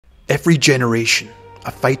Every generation,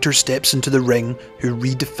 a fighter steps into the ring who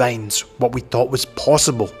redefines what we thought was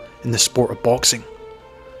possible in the sport of boxing.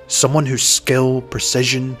 Someone whose skill,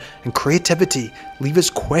 precision, and creativity leave us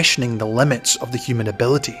questioning the limits of the human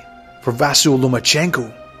ability. For Vasyl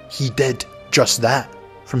Lomachenko, he did just that.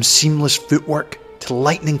 From seamless footwork to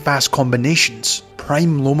lightning-fast combinations,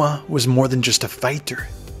 Prime Loma was more than just a fighter.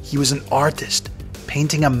 He was an artist,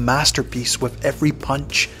 painting a masterpiece with every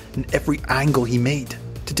punch and every angle he made.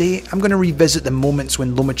 Today, I'm going to revisit the moments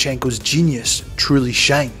when Lomachenko's genius truly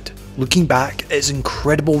shined, looking back at his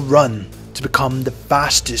incredible run to become the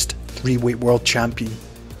fastest three-weight world champion.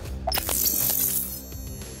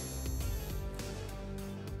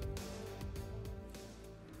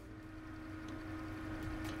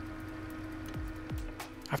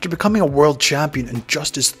 After becoming a world champion in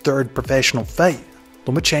just his third professional fight,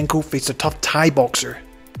 Lomachenko faced a tough Thai boxer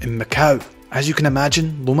in Macau. As you can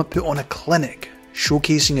imagine, Loma put on a clinic,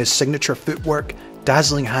 showcasing his signature footwork,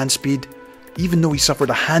 dazzling hand speed. Even though he suffered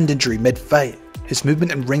a hand injury mid-fight, his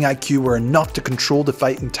movement and ring IQ were enough to control the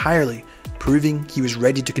fight entirely, proving he was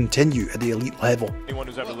ready to continue at the elite level. Anyone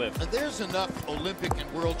who's ever lived. There's enough Olympic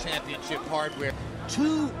and World Championship hardware.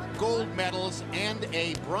 2 gold medals and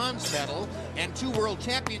a bronze medal, and 2 World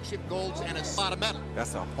Championship golds and a lot of medals.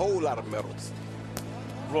 That's a whole lot of medals.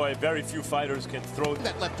 Roy, very few fighters can throw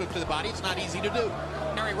that left hook to the body. It's not easy to do.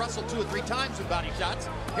 Harry Russell 2 or 3 times with body shots.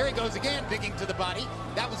 Here he goes again, digging to the body.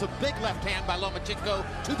 That was a big left hand by Lomachenko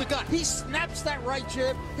to the gut. He snaps that right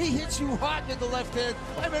jab. He hits you hard in the left hand.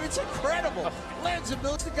 I mean, it's incredible. Lands a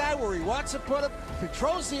milks the guy where he wants to put him,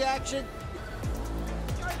 controls the action.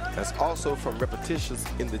 That's also from repetitions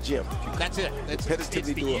in the gym. That's it. It's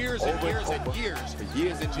repetitively the years and years and years. For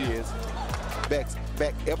years and years.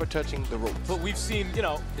 Back ever touching the ropes. But we've seen, you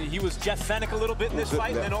know, he was Jeff Fennick a little bit in this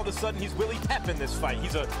fight, and then all of a sudden he's Willie Pep in this fight.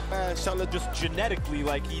 He's a just genetically,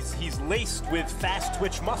 like he's laced with fast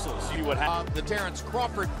twitch muscles. See what happens. The Terrence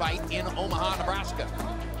Crawford fight in Omaha, Nebraska.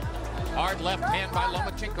 Hard left hand by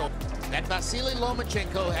Lomachenko. That Vasily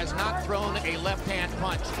Lomachenko has not thrown a left hand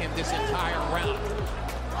punch in this entire round.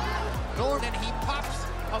 Nor then he pops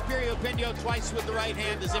Piriyapinyo twice with the right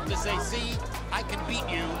hand as if to say, see, I can beat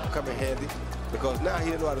you. Come in handy, because now he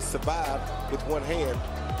doesn't know how to survive with one hand,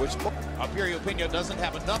 which Piriyapinyo doesn't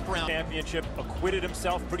have enough round. Championship, acquitted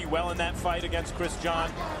himself pretty well in that fight against Chris John,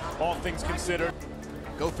 all things considered.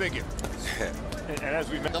 Go figure. and as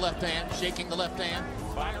we mentioned, the left hand, shaking the left hand,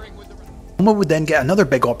 firing with the right. Loma would then get another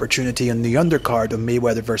big opportunity on the undercard of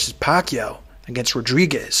Mayweather vs Pacquiao against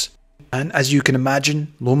Rodriguez. And as you can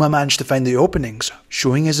imagine, Loma managed to find the openings,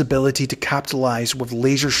 showing his ability to capitalize with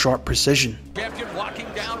laser-sharp precision. Champion walking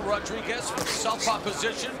down Rodriguez from southpaw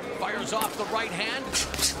position, fires off the right hand.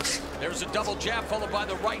 There's a double jab followed by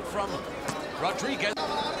the right from Rodriguez.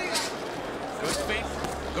 Good feint,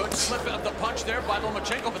 good slip of the punch there by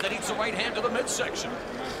Lomachenko, but then eats the right hand to the midsection.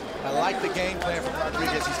 I like the game plan from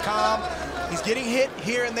Rodriguez. He's calm, he's getting hit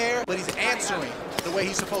here and there, but he's answering the way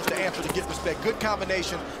he's supposed to answer to get respect. Good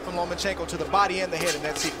combination from Lomachenko to the body and the head in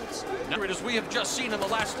that sequence. Now, as we have just seen in the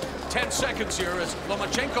last 10 seconds here, is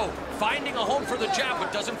Lomachenko finding a home for the jab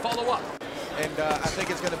but doesn't follow up. And I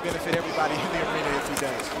think it's going to benefit everybody in the arena if he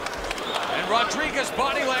does. And Rodriguez's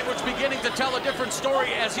body language beginning to tell a different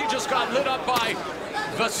story as he just got lit up by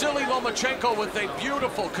Vasily Lomachenko with a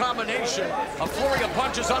beautiful combination, a flurry of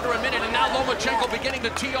punches under a minute, and now Lomachenko beginning to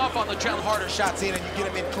tee off on the challenge. Harder shots in and you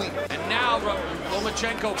get him in clean. And now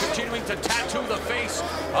Lomachenko continuing to tattoo the face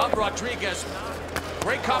of Rodriguez.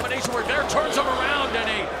 Great combination where there turns him around in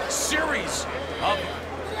a series of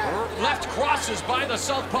left crosses by the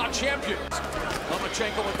southpaw champion.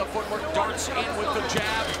 Lomachenko with the footwork, darts in with the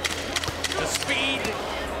jab. The speed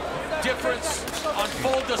difference on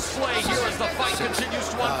full display here as the fight continues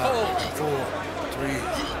to unfold. 4, 3,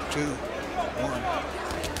 2, 1.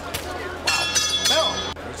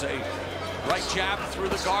 Wow. There's a right jab through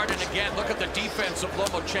the guard, and again, look at the defense of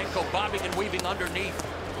Lomachenko bobbing and weaving underneath.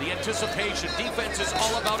 The anticipation. Defense is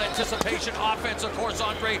all about anticipation. Offense, of course,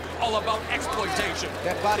 Andre, all about exploitation.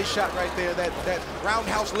 That body shot right there, that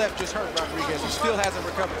roundhouse left just hurt Rodriguez. He still hasn't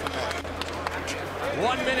recovered from that.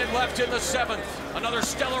 1 minute left in the 7th. Another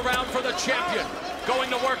stellar round for the champion. Going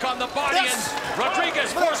to work on the body, and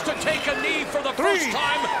Rodriguez forced to take a knee for the first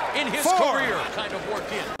time in his career. Kind of work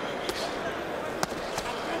in.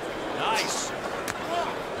 Nice.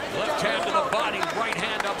 Left hand to the body, right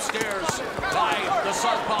hand upstairs by the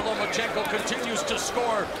southpaw. Lomachenko continues to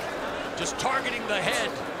score, just targeting the head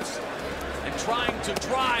and trying to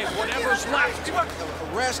drive whatever's left.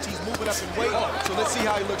 Rest, he's moving up in weight, so let's see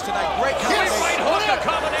how he looks tonight. Great combination. Right hook, the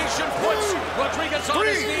combination puts Rodriguez on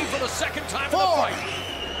his knee for the second time in the fight.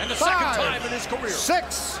 And the second time in his career.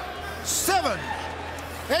 6, 7,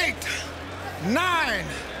 8, 9,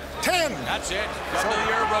 10. That's it. Come to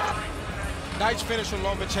the air. Nice finish from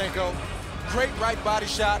Lomachenko. Great right body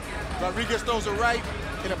shot. Rodriguez throws a right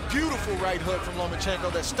and a beautiful right hook from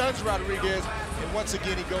Lomachenko that stuns Rodriguez. And once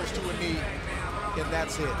again, he goes to a knee, and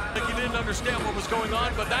that's it. Like he didn't understand what was going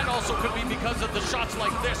on, but that also could be because of the shots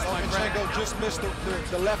like this. Lomachenko just missed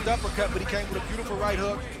the left uppercut, but he came with a beautiful right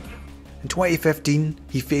hook. In 2015,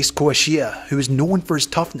 he faced Koasicha, who is known for his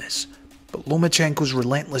toughness, but Lomachenko's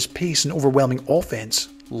relentless pace and overwhelming offense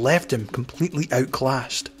left him completely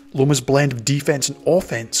outclassed. Loma's blend of defense and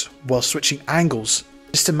offense, while switching angles,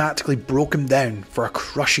 systematically broke him down for a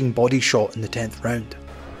crushing body shot in the 10th round.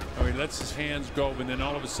 Oh, he lets his hands go, and then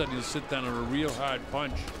all of a sudden he'll sit down on a real hard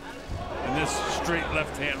punch. And this straight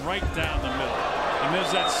left hand right down the middle. And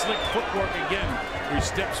there's that slick footwork again, where he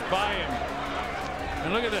steps by him.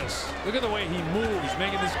 And look at this. Look at the way he moves,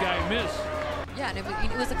 making this guy miss. Yeah, and it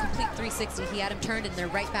was a complete 360. He had him turned, and they're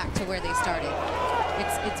right back to where they started.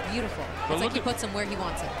 It's beautiful. But it's like he puts him where he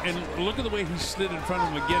wants it. And look at the way he slid in front of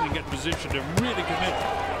him again and get in position to really commit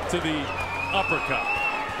to the uppercut.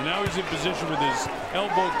 And now he's in position with his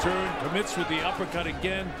elbow turn, commits with the uppercut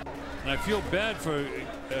again. And I feel bad for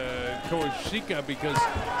Koasicha because,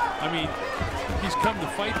 I mean, he's come to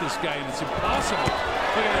fight this guy, and it's impossible.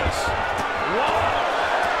 Look at this. Whoa!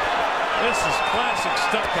 This is classic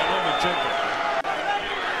stuff by Lomachenko.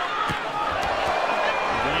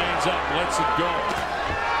 Lines up, lets it go.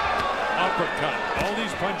 Uppercut. All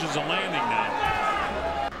these punches are landing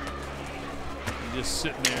now. Just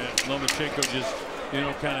sitting there. Lomachenko just, you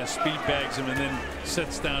know, kind of speed bags him and then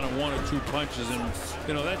sets down on 1 or 2 punches. And,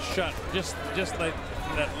 you know, that shot, just like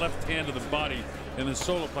that left hand of the body in the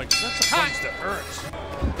solar plexus, that's a punch that hurts.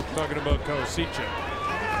 Talking about Koasicha.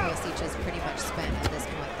 Koasicha is pretty much spent at this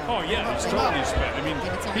point, though. Oh, yeah, he's totally spent. I mean,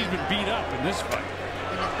 he's been beat up in this fight.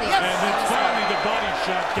 And then finally the body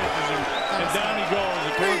shot catches him. And down he goes.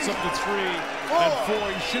 It goes up to 3 and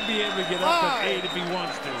 4. He should be able to get up at 8 if he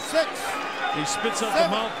wants to. 6. He spits out the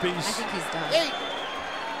mouthpiece. I think he's done. 8,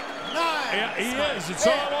 9. Yeah, he is. It's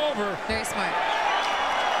all over. Very smart.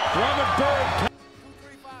 Robert Bird.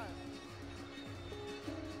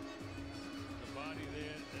 The body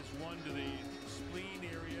there is one to the spleen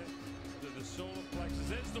area, to the solar plexus.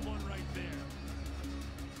 There's the one right there.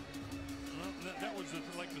 Well, that was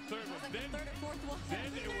like the third one. Like the third or fourth one.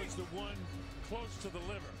 Then it was the one close to the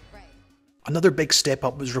liver. Right. Another big step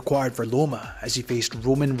up was required for Loma as he faced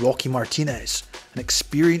Roman Rocky Martínez, an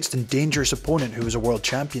experienced and dangerous opponent who was a world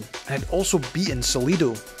champion, and had also beaten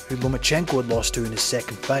Salido, who Lomachenko had lost to in his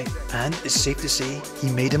second fight. And it's safe to say he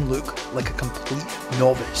made him look like a complete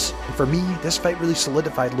novice. And for me, this fight really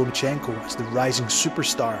solidified Lomachenko as the rising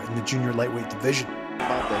superstar in the junior lightweight division.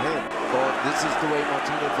 About the head, but this is the way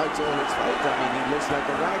Martínez fights all his fights. I mean, he looks like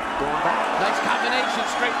a right going back. Nice combination.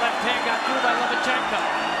 Straight left hand got through by Lomachenko.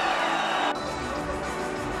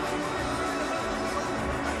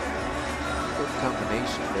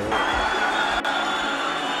 Combination there.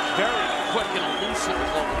 Very quick and elusive with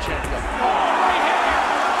Lomachenko. Right hand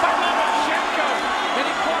by Lomachenko. And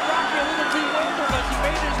he caught Rocky a little bewildered, but he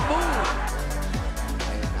made his move.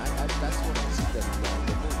 And that's what I see the move.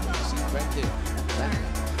 You see right there.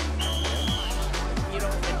 You know,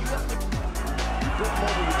 and you have to go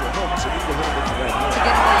forward with your hook, so you can hit it with your right hand.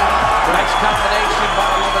 Nice combination by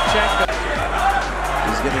Lomachenko.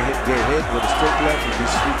 He's going to get hit with a straight left and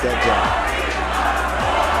just sweep that jab.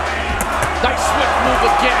 Nice swift move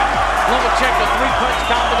again. Lomachenko, 3-punch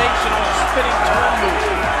combination on a spinning turn move.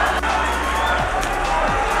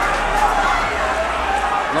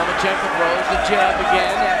 Lomachenko throws the jab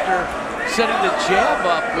again after setting the jab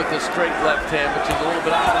up with the straight left hand, which is a little bit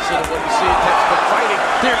opposite of what you see in textbook fighting.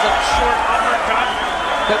 There's a short uppercut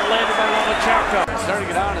that landed by Lomachenko. Starting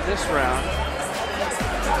it out in this round.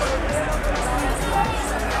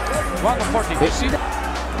 Welcome, 14. You see that?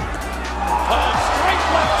 Oh, straight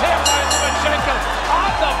left hand by Lomachenko on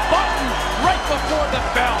the button right before the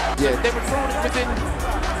bell. Yeah. They were throwing it within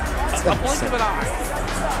a blink of an eye.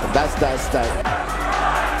 That's that.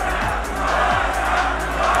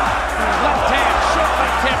 Left hand, short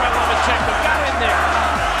left hand by Lomachenko. Got in there.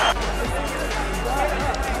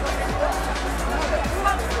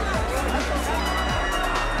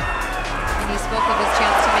 And he spoke of his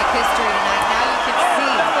chance to make history tonight. Now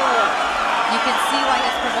you can see why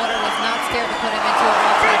his promoter was not scared to put him into a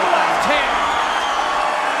world title fight.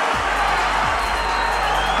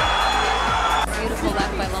 Beautiful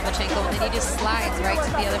left by Lomachenko, and then he just slides right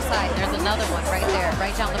to the other side. There's another one right there,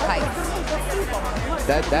 right down the pipe.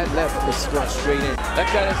 That left is going straight in.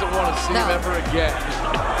 That guy doesn't want to see him ever again.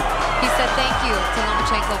 He said thank you to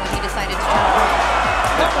Lomachenko when he decided to turn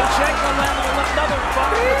pro. Lomachenko landing another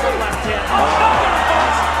bomb with the left hand. Another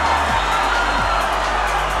bomb.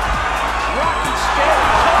 Rocky scary.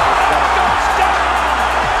 Goes down.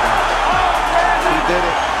 Oh, man. He did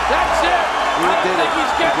it. That's it. He did it.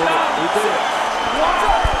 He's getting out. He did it.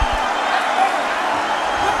 Wow.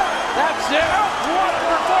 That's it. What a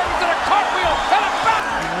performance and a cartwheel and a back.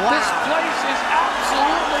 Wow. This place is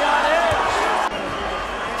absolutely on edge.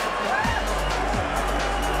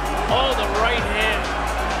 Oh, the right hand.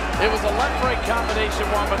 It was a left-right combination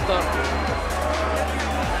one, but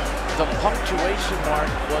the punctuation mark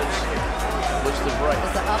was the right.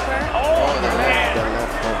 Was the upper? Oh, man. The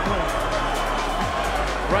left hook.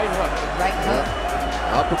 Right hook. Right hook.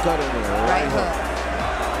 Uppercut in there. Right hook.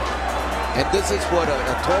 And this is what a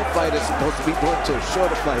tall fighter is supposed to be doing to a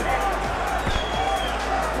shorter fighter.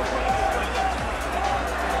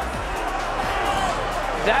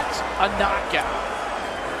 That's a knockout.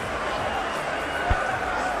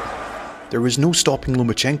 There was no stopping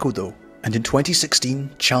Lomachenko though, and in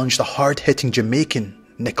 2016 challenged the hard-hitting Jamaican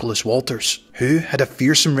Nicholas Walters, who had a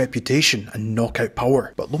fearsome reputation and knockout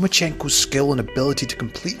power. But Lomachenko's skill and ability to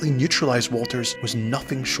completely neutralise Walters was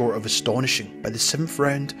nothing short of astonishing. By the 7th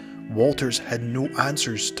round, Walters had no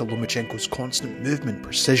answers to Lomachenko's constant movement,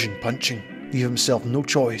 precision punching, leaving himself no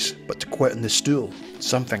choice but to quit on the stool,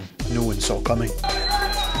 something no one saw coming. See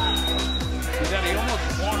that he almost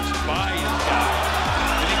walks by his guy,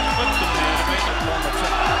 and he flipped him there to make it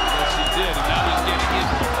Lomachenko. Yes, he did, and now he's getting in.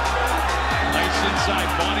 Nice inside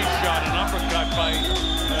body shot, an uppercut by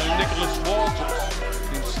Nicholas Walters.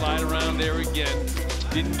 He slide around there again.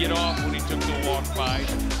 Didn't get off when he took the walk by.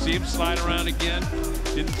 See him slide around again.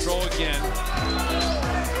 Didn't throw again.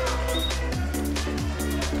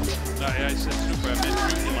 No, I said super. I meant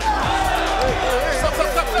shooting like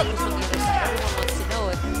that. Everyone wants to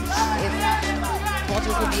know if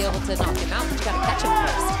Walters will be able to knock him out, but you got to catch him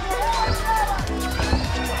first.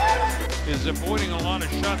 Is avoiding a lot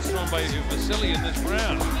of shots thrown by Vasily in this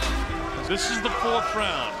round. This is the 4th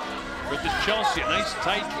round. With the Chelsea, a nice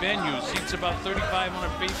tight venue, seats about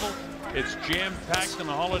 3,500 people. It's jam-packed on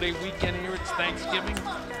a holiday weekend here. It's Thanksgiving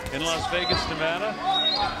in Las Vegas, Nevada.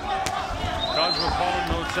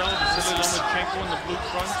 Cosmopolitan Hotel, Vasily Lomachenko in the blue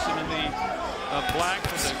trunks, and in the black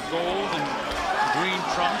with the gold and green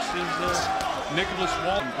trunks is Nicholas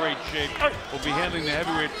Walters. In great shape. Will be handling the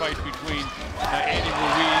heavyweight fight between Andy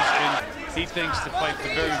Ruiz, and he thinks to fight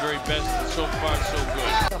the very, very best. So far, so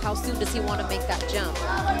good. So how soon does he want to make that jump?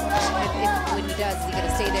 When he does, is he going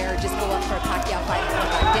to stay there or just go up for a Pacquiao fight and come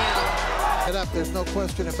back down? There's no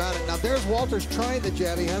question about it. Now there's Walters trying the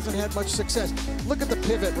jab. He hasn't had much success. Look at the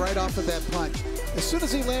pivot right off of that punch. As soon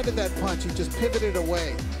as he landed that punch, he just pivoted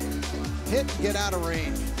away. Hit and get out of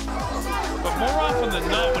range. But more often than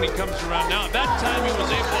not, when he comes around now, that time he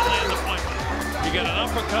was able to land the punch. You got an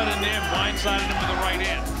uppercut in there, blindsided him with the right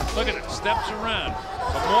hand. Look at it, steps around.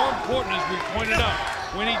 But more important, as we pointed out,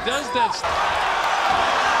 when he does that,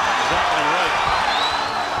 exactly right.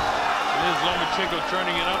 There's Lomachenko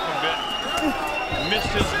turning it up a bit.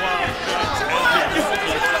 Missed his wild shots as did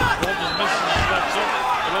Walters. Walters missed his steps up.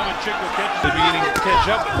 Lomachenko catches the beginning to catch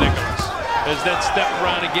up with Nicholas. As that step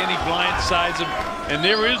around again, he blindsides him, and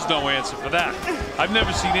there is no answer for that. I've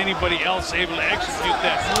never seen anybody else able to execute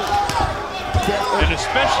that move. And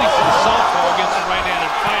especially for the southpaw against the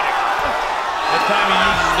right-handed fighter. That time he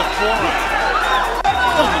uses the forearm.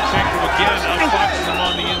 Lomachenko again outboxes him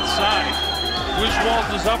on the inside. Where's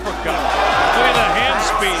Walters' uppercut? Look at the hand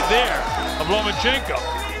speed there of Lomachenko.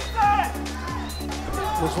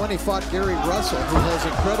 Was when he fought Gary Russell, who has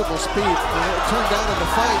incredible speed, and it turned out in the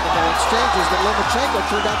fight in their exchanges that Lomachenko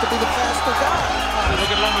turned out to be the faster guy. Look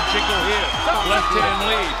at Lomachenko here, left hand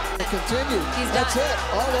lead. It continued. That's it,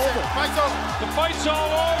 all over. The fight's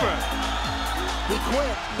all over. He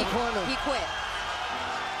quit the corner. He quit.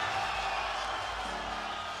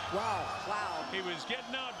 Wow. Wow. He was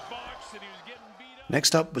getting outboxed and he was getting beat up.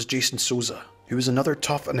 Next up was Jason Sosa, who was another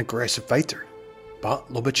tough and aggressive fighter.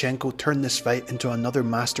 But Lomachenko turned this fight into another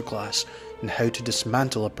masterclass in how to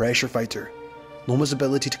dismantle a pressure fighter. Loma's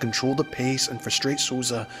ability to control the pace and frustrate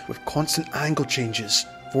Sosa with constant angle changes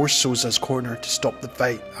forced Sosa's corner to stop the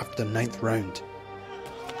fight after the 9th round.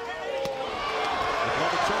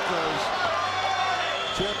 Lomachenko's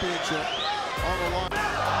championship on the line.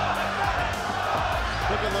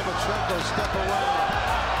 Look at Lomachenko step around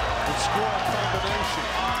and score a combination.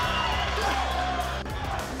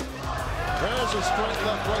 There's a straight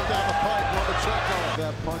left right down the pipe. Lomachenko.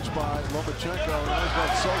 That punch by Lomachenko. Now he's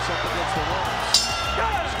got Sosa up against the ropes.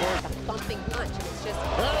 Thumping punch. It's just.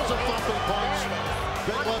 There's a thumping punch.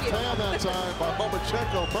 Big left hand that time by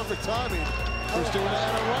Lomachenko. Perfect timing. He's doing that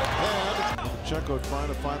on right hand. Lomachenko trying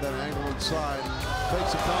to find that angle inside.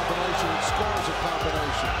 Fakes a combination and scores a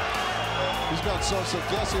combination. He's got Sosa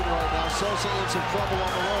guessing right now. Sosa in some trouble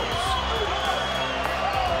on the ropes.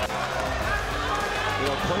 You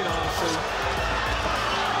know, quite honestly,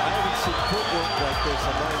 I haven't seen footwork like this.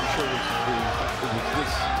 I'm not even sure it was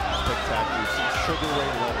this spectacular. Some Sugar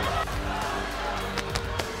Ray Leonard.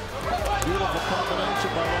 Beautiful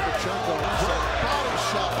combination by Lomachenko. Great body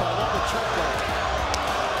shot by Lomachenko.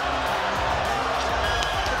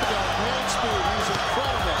 Look at that hand speed. He's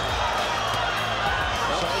incredible.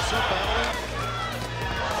 Sosa battling.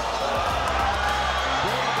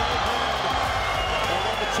 Great right hand by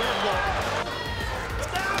Lomachenko.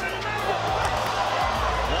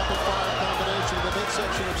 Rapid fire combination in the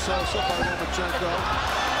midsection of Sosa by Lomachenko.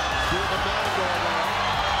 Feel the man going on.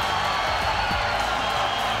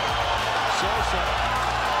 Sosa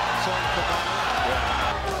saying goodbye.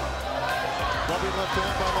 Loving left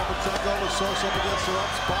hand by Lomachenko with Sosa up against the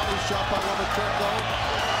ropes. Body shot by Lomachenko.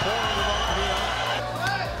 Pouring it on here.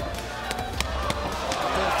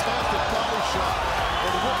 Fantastic body shot.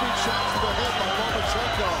 And whipping shots to the head by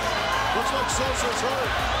Lomachenko. Looks like Sosa's hurt.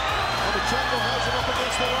 Lomachenko has him up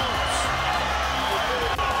against the ropes.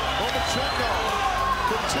 Lomachenko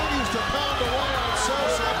continues to pound away on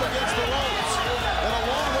Sosa up against the ropes. And a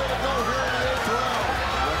long way to go here in the 8th round.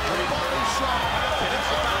 A body shot.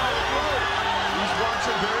 He's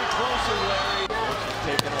watching very closely, Larry. He's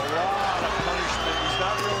taking a lot of punishment. He's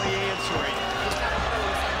not really answering.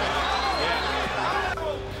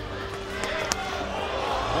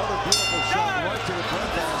 Another beautiful shot right to the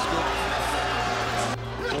breadbasket.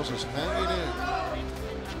 Sosa's hanging in.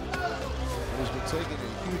 He's been taking a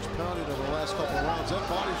huge pounding over the last couple of rounds. That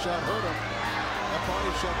body shot hurt him. That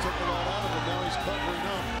body shot took a lot out of him. Now he's covering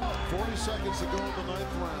up. 40 seconds to go in the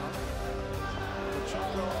 9th round.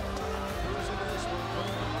 Lomachenko moves into this one.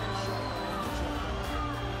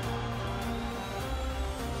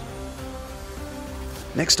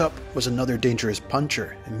 Next up was another dangerous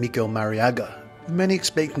puncher in Miguel Marriaga, with many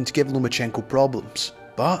expecting to give Lomachenko problems.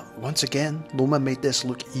 But once again, Loma made this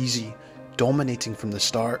look easy, dominating from the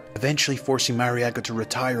start, eventually forcing Marriaga to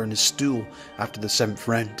retire on his stool after the 7th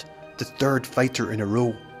round, the 3rd fighter in a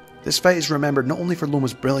row. This fight is remembered not only for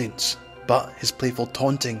Loma's brilliance, but his playful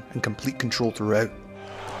taunting and complete control throughout.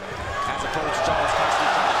 As opposed to Charles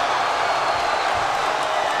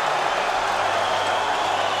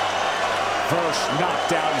First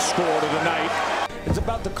knockdown score of the night. It's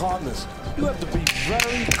about the calmness. You have to be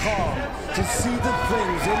very calm to see the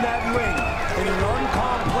things in that ring in an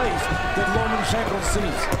uncalm place that Lomachenko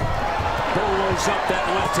sees. Burrows up that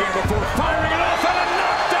left hand before firing it off, and a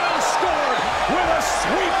knockdown scored with a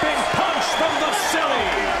sweeping punch from the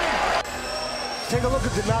silly. Take a look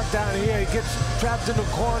at the knockdown here. He gets trapped in the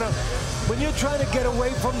corner. When you're trying to get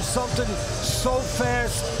away from something so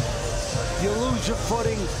fast, you lose your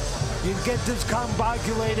footing. You get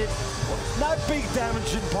discombobulated. Not big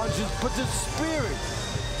damaging punches, but the spirit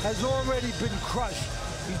has already been crushed.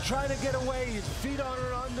 He's trying to get away. His feet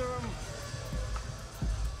are under him.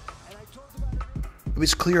 It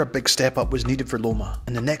was clear a big step up was needed for Loma,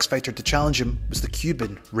 and the next fighter to challenge him was the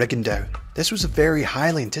Cuban, Rigondeaux. This was a very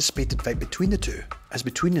highly anticipated fight between the two, as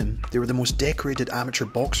between them, they were the most decorated amateur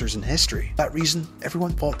boxers in history. For that reason,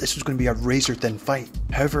 everyone thought this was going to be a razor-thin fight.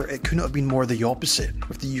 However, it couldn't have been more the opposite,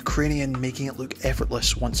 with the Ukrainian making it look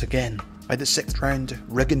effortless once again. By the 6th round,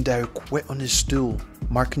 Rigondeaux quit on his stool,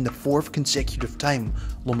 marking the 4th consecutive time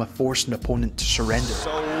Loma forced an opponent to surrender.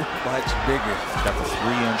 So much bigger. Got the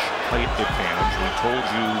 3-inch height advantage. We told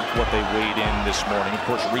you what they weighed in this morning. Of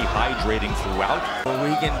course, rehydrating throughout. Well,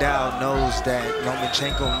 Rigondeaux knows that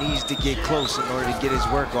Lomachenko needs to get close in order to get his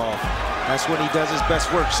work off. That's when he does his best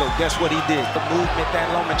work, so guess what he did? The movement that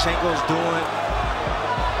Lomachenko's doing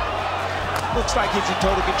looks like he's in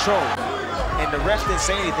total control. And the ref didn't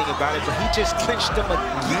say anything about it, but he just clinched him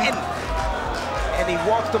again. And he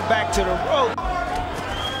walked him back to the rope.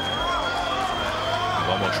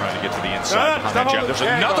 Loma trying to get to the inside behind that jab. There's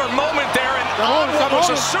another moment there, and on what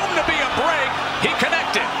was assumed to be a break, he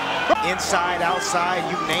connected. Inside, outside,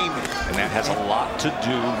 you name it. And that has a lot to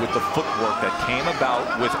do with the footwork that came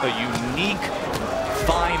about with a unique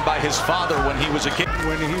find by his father when he was a kid.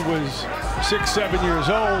 When he was 6, 7 years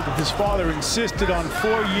old, his father insisted on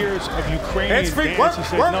 4 years of Ukrainian dance. He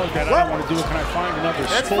said, no, Dad, I don't want to do it. Can I find another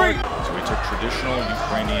sport? So we took traditional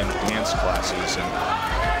Ukrainian dance classes, and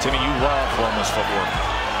Timmy, you love Loma's footwork.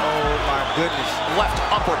 Oh my goodness. Left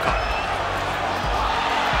uppercut.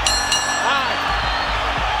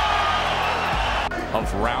 Of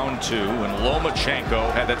round 2, and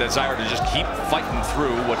Lomachenko had the desire to just keep fighting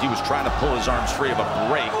through what he was trying to pull his arms free of a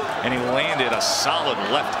break. and he landed a solid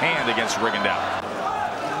left hand against Rigondeaux.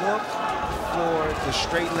 Look for the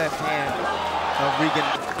straight left hand of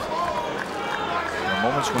Rigondeaux. There are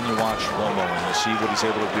moments when you watch Lomo and you see what he's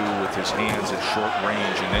able to do with his hands at short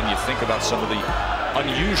range, and then you think about some of the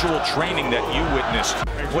unusual training that you witnessed.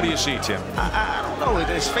 What do you see, Tim? I don't know.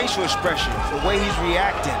 His facial expression, the way he's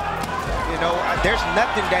reacting. You know, there's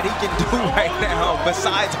nothing that he can do right now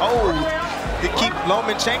besides hold to keep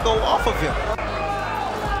Lomachenko off of him.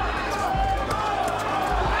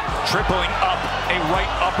 Tripling up, a right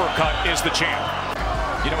uppercut is the champ.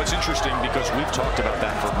 You know, it's interesting because we've talked about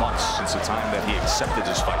that for months since the time that he accepted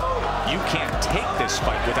his fight. You can't take this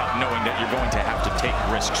fight without knowing that you're going to have to take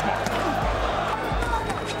risks, Mark.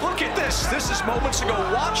 Look at this. This is moments ago.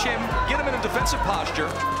 Watch him, get him in a defensive posture,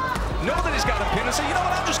 know that he's got a pin, and say, you know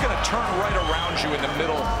what, I'm just going to turn right around you in the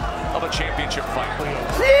middle of a championship fight.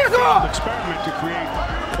 Failed experiment to create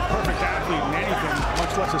a perfect athlete in anything,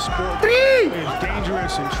 much less a sport, is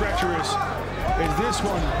dangerous and treacherous. Is this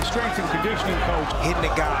one, the strength and conditioning coach. Hitting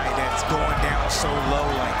a guy that's going down so low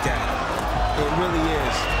like that. It really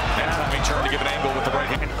is. And time he turned to give an angle with the right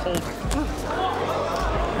hand. And hold it.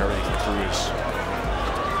 Harry through his.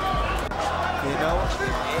 You know,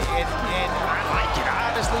 and I like it. I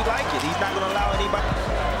honestly like it. He's not going to allow anybody.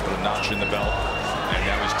 Put a notch in the belt. And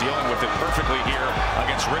now he's dealing with it perfectly here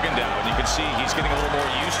against Rigondeaux. And you can see he's getting a little more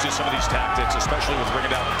used to some of these tactics, especially with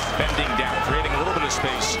Rigondeaux bending down, creating a little bit of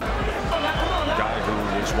space. A guy who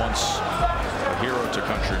was once a hero to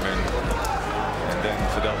countrymen, and then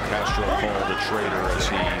Fidel Castro called a traitor as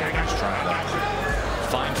he was trying to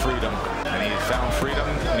find freedom. And he found freedom,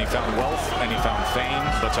 and he found wealth, and he found fame.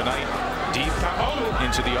 But tonight, deep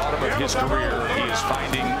into the autumn of his career, he is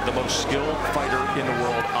finding the most skilled fighter in the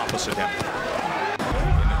world opposite him.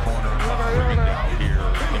 Rigondeaux here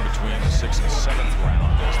in between the 6th and 7th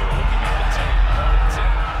round as they're looking at the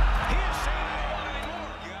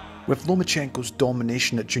 10th. With Lomachenko's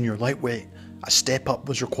domination at junior lightweight, a step up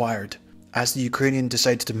was required, as the Ukrainian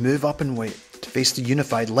decided to move up in weight to face the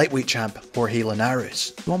unified lightweight champ Jorge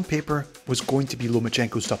Linares, who on paper was going to be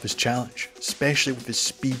Lomachenko's toughest challenge, especially with his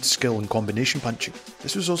speed, skill and combination punching.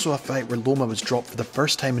 This was also a fight where Loma was dropped for the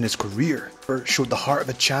first time in his career, but showed the heart of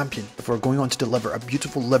a champion before going on to deliver a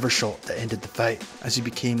beautiful liver shot that ended the fight, as he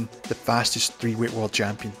became the fastest 3-weight world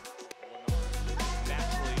champion.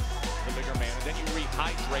 Naturally, the bigger man, and then you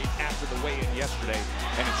rehydrate after the weigh-in yesterday,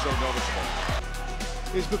 and it's so noticeable.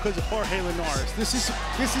 Is because of Jorge Linares. This is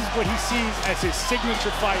what he sees as his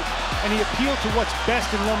signature fight, and he appealed to what's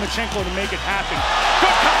best in Lomachenko to make it happen.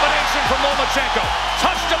 Good combination from Lomachenko.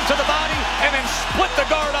 Touched him to the body and then split the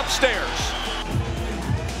guard upstairs.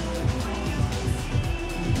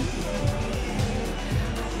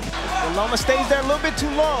 When Loma stays there a little bit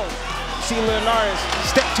too long, see Linares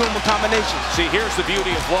step to him with combinations. See, here's the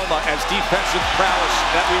beauty of Loma as defensive prowess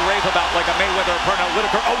that we rave about, like a Mayweather or Pernell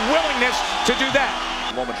Whitaker, a willingness to do that.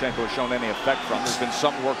 Lomachenko has shown any effect from. There's been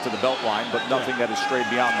some work to the belt line, but nothing that has strayed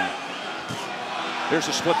beyond that. Here's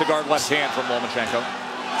a split the guard left hand from Lomachenko.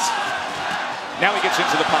 Now he gets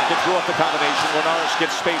into the pocket, threw up the combination. Linares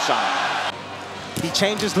gets space on him. He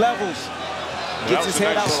changes levels, gets his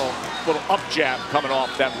head out. Little up jab coming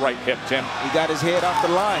off that right hip, Tim. He got his head off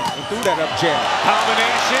the line and threw that up jab.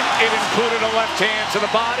 Combination, it included a left hand to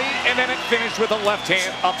the body, and then it finished with a left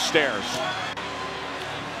hand upstairs.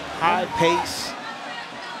 High pace.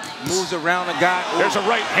 Moves around a guy. There's a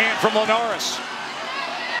right hand from Linares.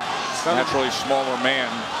 Naturally smaller man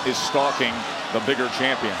is stalking the bigger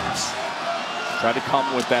champion. Tried to come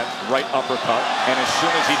with that right uppercut, and as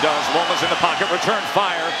soon as he does, Loma's in the pocket, return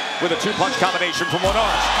fire with a 2-punch combination from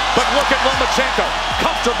Linares. But look at Lomachenko,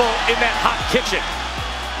 comfortable in that hot kitchen.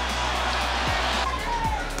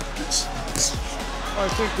 I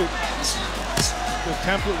think that the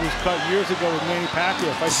template was cut years ago with Manny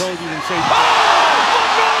Pacquiao. If I told you and say,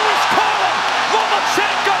 Linares caught him!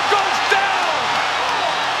 Lomachenko goes down!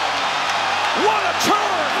 What a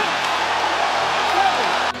turn!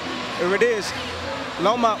 There it is.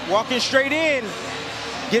 Loma walking straight in,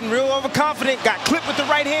 getting real overconfident, got clipped with the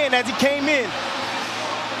right hand as he came in.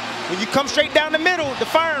 When you come straight down the middle, the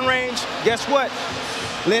firing range, guess what?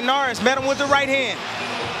 Linares met him with the right hand,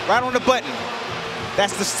 right on the button.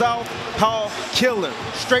 That's the southpaw killer.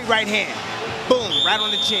 Straight right hand. Boom, right on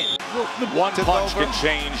the chin. One punch can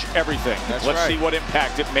change everything. Let's see what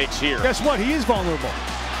impact it makes here. Guess what? He is vulnerable.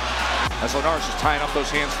 As Linares is tying up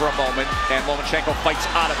those hands for a moment, and Lomachenko fights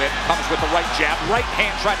out of it, comes with the right jab. Right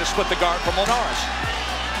hand trying to split the guard from Linares.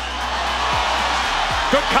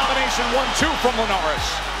 Good combination, 1-2 from Linares.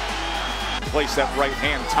 Placed that right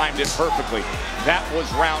hand, timed it perfectly. That was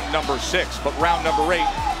round number 6, but round number 8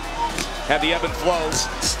 have the ebb and flows.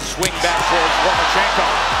 Swing back towards Lomachenko.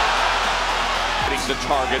 Hitting the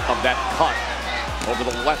target of that cut over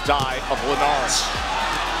the left eye of Linares.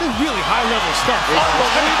 Really high-level stuff.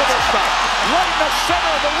 Unbelievable stuff. Right in the center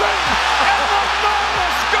of the ring. And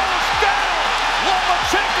Linares goes down.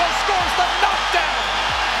 Lomachenko scores the knockdown.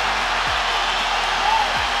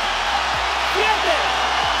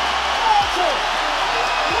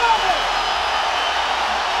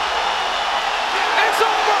 It's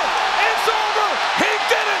over. It's over. He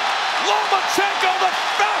did it. Lomachenko, the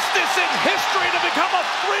fastest in history to become a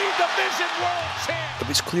 3-division world champ. It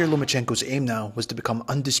was clear Lomachenko's aim now was to become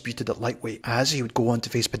undisputed at lightweight, as he would go on to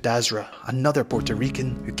face Pedraza, another Puerto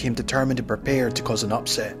Rican who came determined and prepared to cause an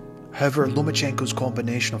upset. However, Lomachenko's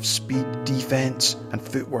combination of speed, defense, and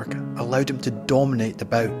footwork allowed him to dominate the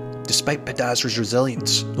bout. Despite Pedraza's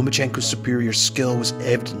resilience, Lomachenko's superior skill was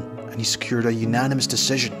evident, and he secured a unanimous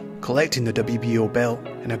decision, collecting the WBO belt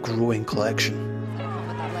in a growing collection.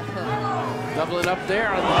 Doubling up there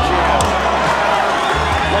on the jab.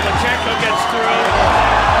 Lomachenko gets through.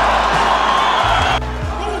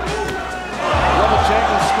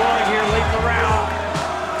 Lomachenko scoring here late in the round.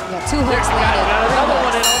 Yeah, 2 hooks landed. Got another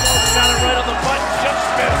one in, almost got it right on the butt, just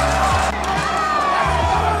missed.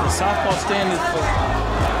 The southpaw stand is for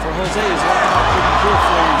Jose is working out pretty good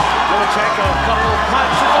for him. Lomachenko, a couple of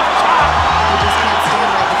punches up top. He just can't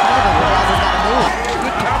stand right in front of him. Pedraza's got to move.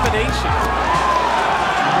 Good combination.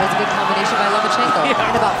 There's a good combination by Lomachenko. Yeah.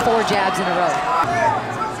 And about 4 jabs in a row.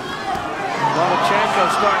 Lomachenko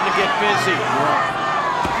starting to get busy.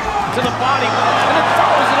 To the body, and then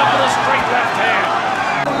follows it up with a straight left hand.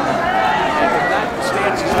 And with that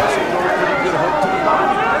stance, he's also throwing a pretty good hook to the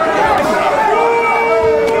body.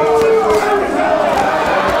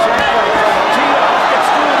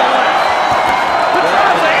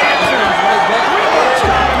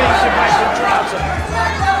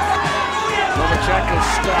 Lomachenko's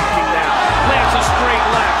stalking now. Lands a straight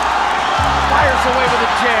left. Fires away with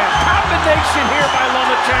a jab. Combination here by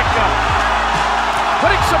Lomachenko.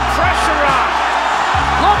 Putting some pressure on.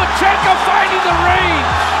 Lomachenko finding the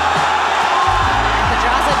range.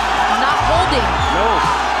 Pedraza not holding. No.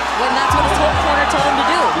 When that's what his whole corner told him to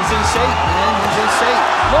do. He's in shape, man. He's in shape.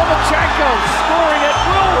 Lomachenko scoring at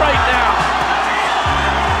will right now.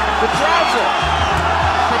 Pedraza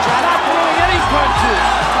not throwing any punches.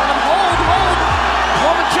 Hold.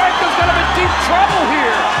 Lomachenko's got him in deep trouble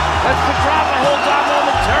here as Pedraza holds on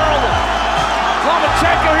momentarily.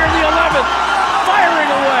 Lomachenko here in the 11th, firing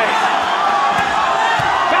away.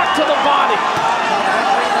 Back to the body.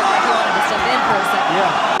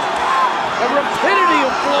 Yeah. The rapidity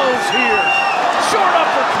of blows here. Short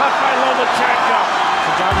uppercut by Lomachenko.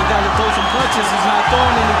 Pedraza got to throw some punches. He's not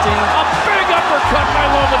throwing anything. A big uppercut by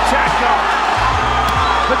Lomachenko.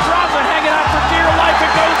 Pedraza hanging out for dear life.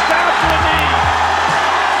 It goes down to a knee.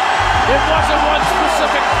 It wasn't one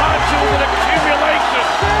specific punch, it was an accumulation.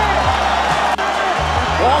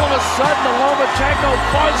 All of a sudden, the Lomachenko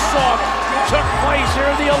buzzsaw took place here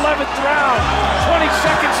in the 11th round. 20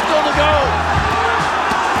 seconds still to go.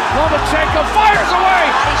 Lomachenko fires away.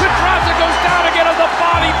 Pedraza goes down again on the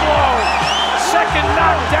body blow. Second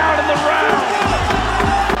knockdown in the round.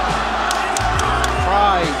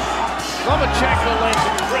 Pride. Lomachenko lands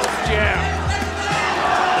a crisp jab.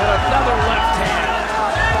 And another left hand.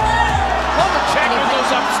 Lomachenko goes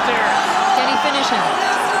upstairs. Can he finish him?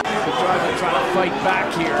 Pedraza trying to fight back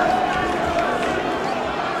here.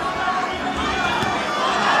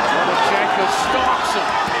 Lomachenko stalks him.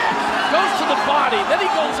 Goes to the body, then he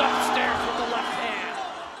goes upstairs with the left hand.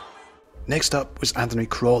 Next up was Anthony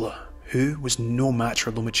Crolla, who was no match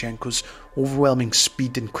for Lomachenko's overwhelming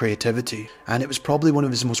speed and creativity, and it was probably one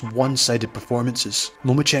of his most one-sided performances.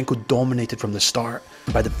 Lomachenko dominated from the start,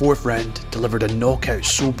 and by the 4th round delivered a knockout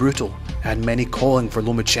so brutal it had many calling for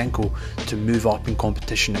Lomachenko to move up in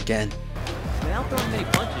competition again. Without throwing many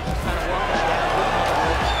punches, just kind of walking down.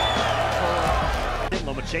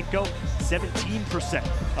 Lomachenko, 17%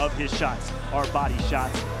 of his shots are body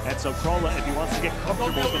shots, and so Crolla, if he wants to get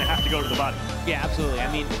comfortable, is going to have to go to the body. Yeah, absolutely.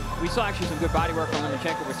 I mean, we saw actually some good body work from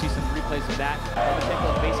Lomachenko. We'll see some replays of that.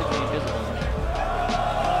 Lomachenko is basically invisible.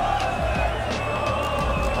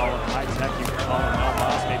 Call him high tech, you can call him no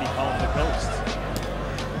boss, maybe call him the ghost.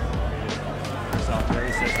 South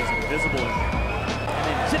Barry says he's invisible in there. And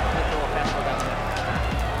then zip, the little fastball down there.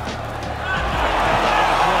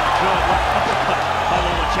 Good uppercut by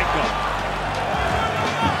Lomachenko.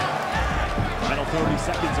 Final 30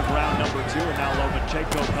 seconds of round number 2, and now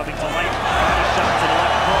Lomachenko coming to light. The shot to the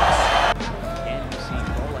left cross. And you see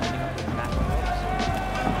Crolla ending up with the back of the ropes.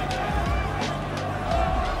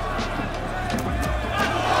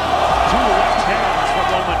 2 left hands from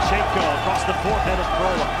Lomachenko.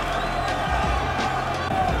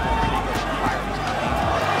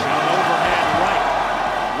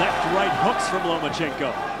 kicks from Lomachenko.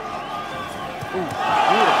 Ooh,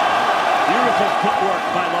 beautiful. Beautiful footwork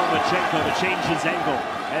by Lomachenko to change his angle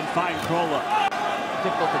and find Crolla.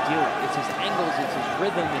 Difficult to deal with. It's his angles, it's his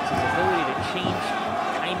rhythm, it's his ability to change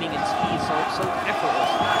timing and speed so effortless.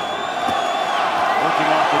 Working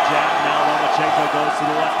off the jab, now Lomachenko goes to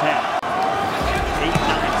the left hand. 8, 9,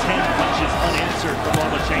 10 punches unanswered from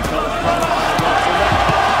Lomachenko. Crolla on the ropes.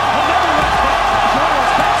 Another left hook. Crolla's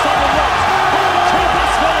back on the ropes.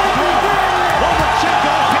 Lomachenko's falling through.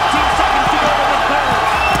 Lomachenko, 15 seconds to go to the third.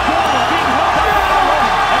 Crolla being held back by the rope,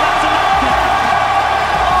 and that's a knockdown.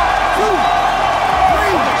 2,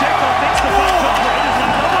 3. Lomachenko thinks the fight's over. It is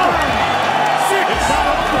not over. 6. It's not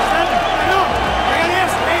over. 7.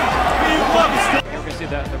 You're going to see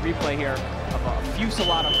the replay here of a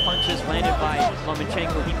fusillade of punches landed by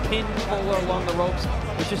Lomachenko. He pinned Crolla along the ropes,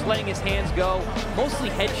 was just letting his hands go, mostly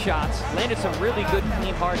head shots, landed some really good,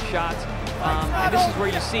 clean, hard shots. And this is where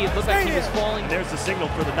you see it looked like he was falling. There's the signal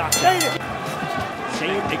for the knockdown.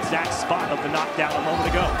 Same exact spot of the knockdown a moment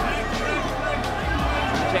ago.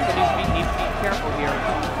 Lomachenko needs to be careful here.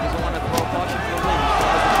 He doesn't want to throw caution to the wind.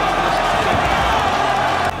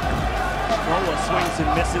 Crolla swings and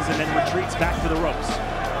misses and then retreats back to the ropes.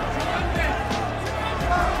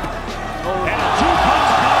 And a two-punch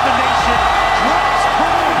combination drops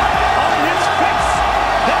Crolla on his face.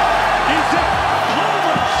 That is it.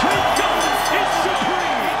 Lomachenko is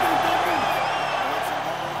supreme.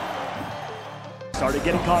 Started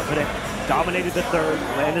getting confident, dominated the third,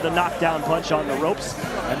 landed a knockdown punch on the ropes,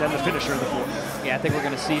 and then the finisher in the fourth. Yeah, I think we're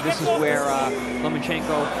going to see this is where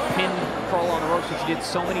Lomachenko pinned Crolla on the ropes, which he did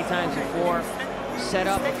so many times before. Set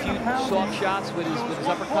up a few soft shots with his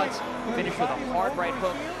uppercuts, finished with a hard right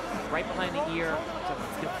hook, right behind the ear. It's a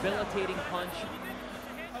debilitating punch.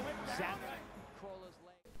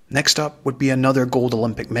 Next up would be another gold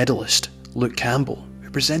Olympic medalist, Luke Campbell,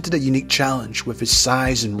 who presented a unique challenge with his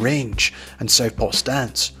size and range and southpaw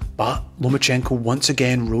stance. But Lomachenko once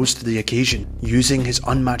again rose to the occasion, using his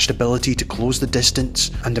unmatched ability to close the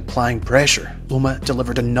distance and applying pressure. Loma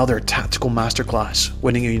delivered another tactical masterclass,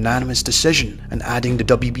 winning a unanimous decision and adding the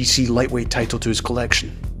WBC lightweight title to his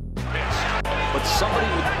collection. But somebody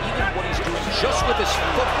with even what he's doing just with his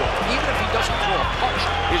footwork, even if he doesn't throw a punch,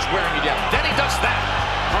 is wearing you down. Then he does that.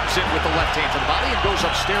 Comes in with the left hand to the body and goes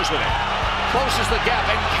upstairs with it. Closes the gap,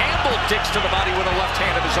 and Campbell digs to the body with a left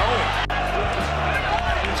hand of his own.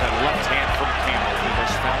 There's that left hand from Campbell. He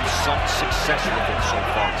has found some success with it so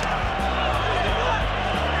far tonight.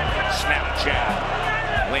 Snap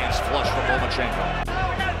jab. Lands flush from Lomachenko.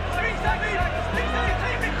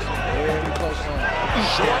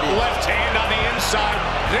 Short left hand on the inside.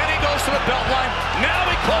 Then he goes to the belt line. Now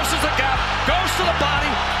he closes the gap. Goes to the body.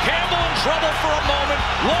 Campbell in trouble for a moment.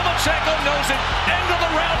 Lomachenko knows it. End of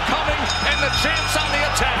the round coming. And the champ's on the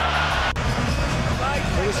attack.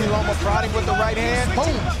 Here we see Loma prodding with the right hand.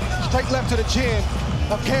 Boom! Straight left to the chin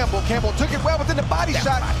of Campbell. Campbell took it well within the body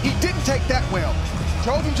shot. He didn't take that well.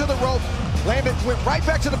 Drove him to the rope. Landed, went right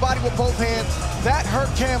back to the body with both hands. That hurt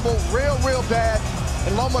Campbell real bad.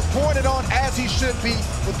 And Loma's pouring it on as he should be,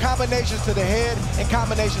 with combinations to the head and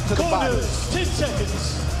combinations to the body. 10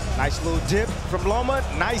 seconds. Nice little dip from Loma.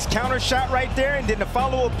 Nice counter shot right there, and then the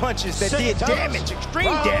follow-up punches that did damage,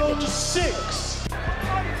 extreme damage. 6.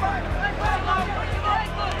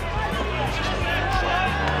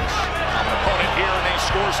 Opponent here, and he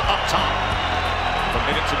scores up top. A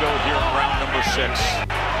minute to go here in round number 6.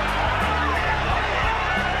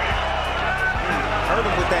 Hurt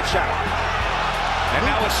him with that shot. And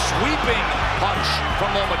now a sweeping punch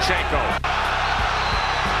from Lomachenko.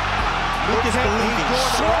 Luke is believing.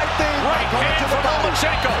 Right thing. Right hand from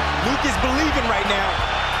Lomachenko. Luke is believing right now.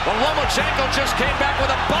 Well, Lomachenko just came back with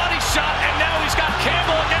a body shot, and now he's got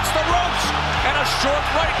Campbell against the ropes. And a short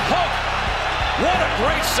right hook. What a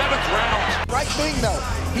great 7th round. Right thing, though.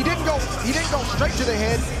 He didn't go straight to the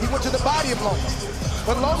head. He went to the body of Loma.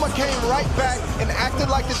 But Loma came right back and acted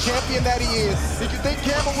like the champion that he is. Did you think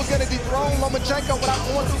Campbell was going to dethrone Lomachenko without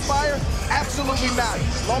going through fire? Absolutely not.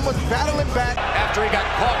 Loma's battling back. After he got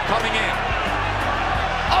caught coming in.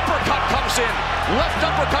 Uppercut comes in. Left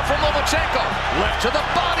uppercut from Lomachenko. Left to the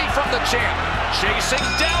body from the champ. Chasing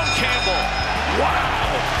down Campbell.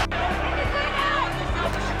 Wow.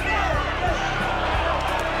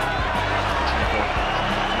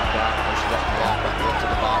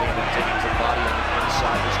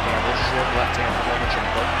 Left hand from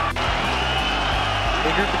Lomachenko.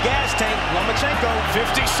 Bigger the gas tank, Lomachenko.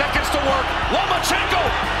 50 seconds to work. Lomachenko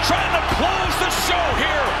trying to close the show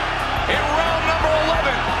here in round number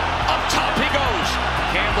 11. Up top he goes.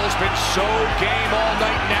 Campbell's been so game all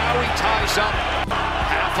night. Now he ties up.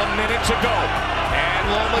 Half a minute to go. And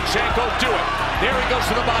Lomachenko do it. There he goes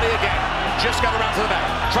to the body again. Just got around to the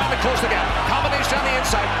back. Trying to close the gap. Combination on the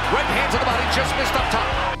inside. Right hand to the body. Just missed up top.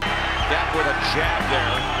 That with a jab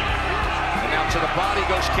there. And now to the body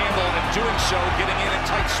goes Campbell. And in doing so, getting in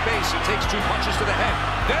tight space. He takes 2 punches to the head.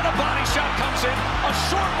 Then a body shot comes in. A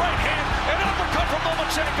short right hand. An uppercut from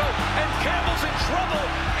Lomachenko. And Campbell's in trouble.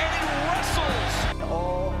 And he wrestles.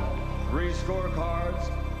 All 3 scorecards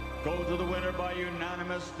go to the winner by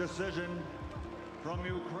unanimous decision from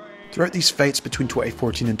Ukraine. Throughout these fights between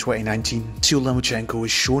 2014 and 2019, Lomachenko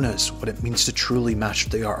has shown us what it means to truly master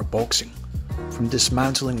the art of boxing. From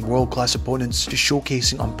dismantling world-class opponents to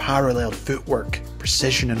showcasing unparalleled footwork,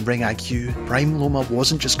 precision and ring IQ, Prime Loma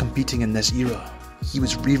wasn't just competing in this era, he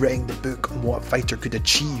was rewriting the book on what a fighter could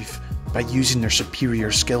achieve by using their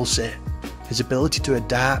superior skill set. His ability to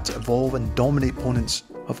adapt, evolve and dominate opponents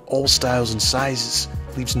of all styles and sizes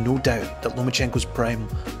leaves no doubt that Lomachenko's prime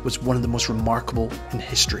was one of the most remarkable in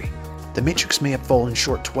history. The Matrix may have fallen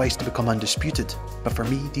short twice to become undisputed, but for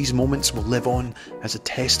me these moments will live on as a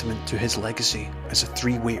testament to his legacy as a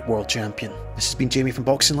 3-weight world champion. This has been Jamie from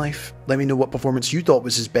Boxing Life. Let me know what performance you thought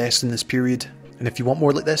was his best in this period, and if you want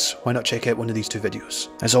more like this, why not check out one of these 2 videos.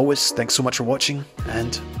 As always, thanks so much for watching,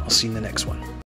 and I'll see you in the next one.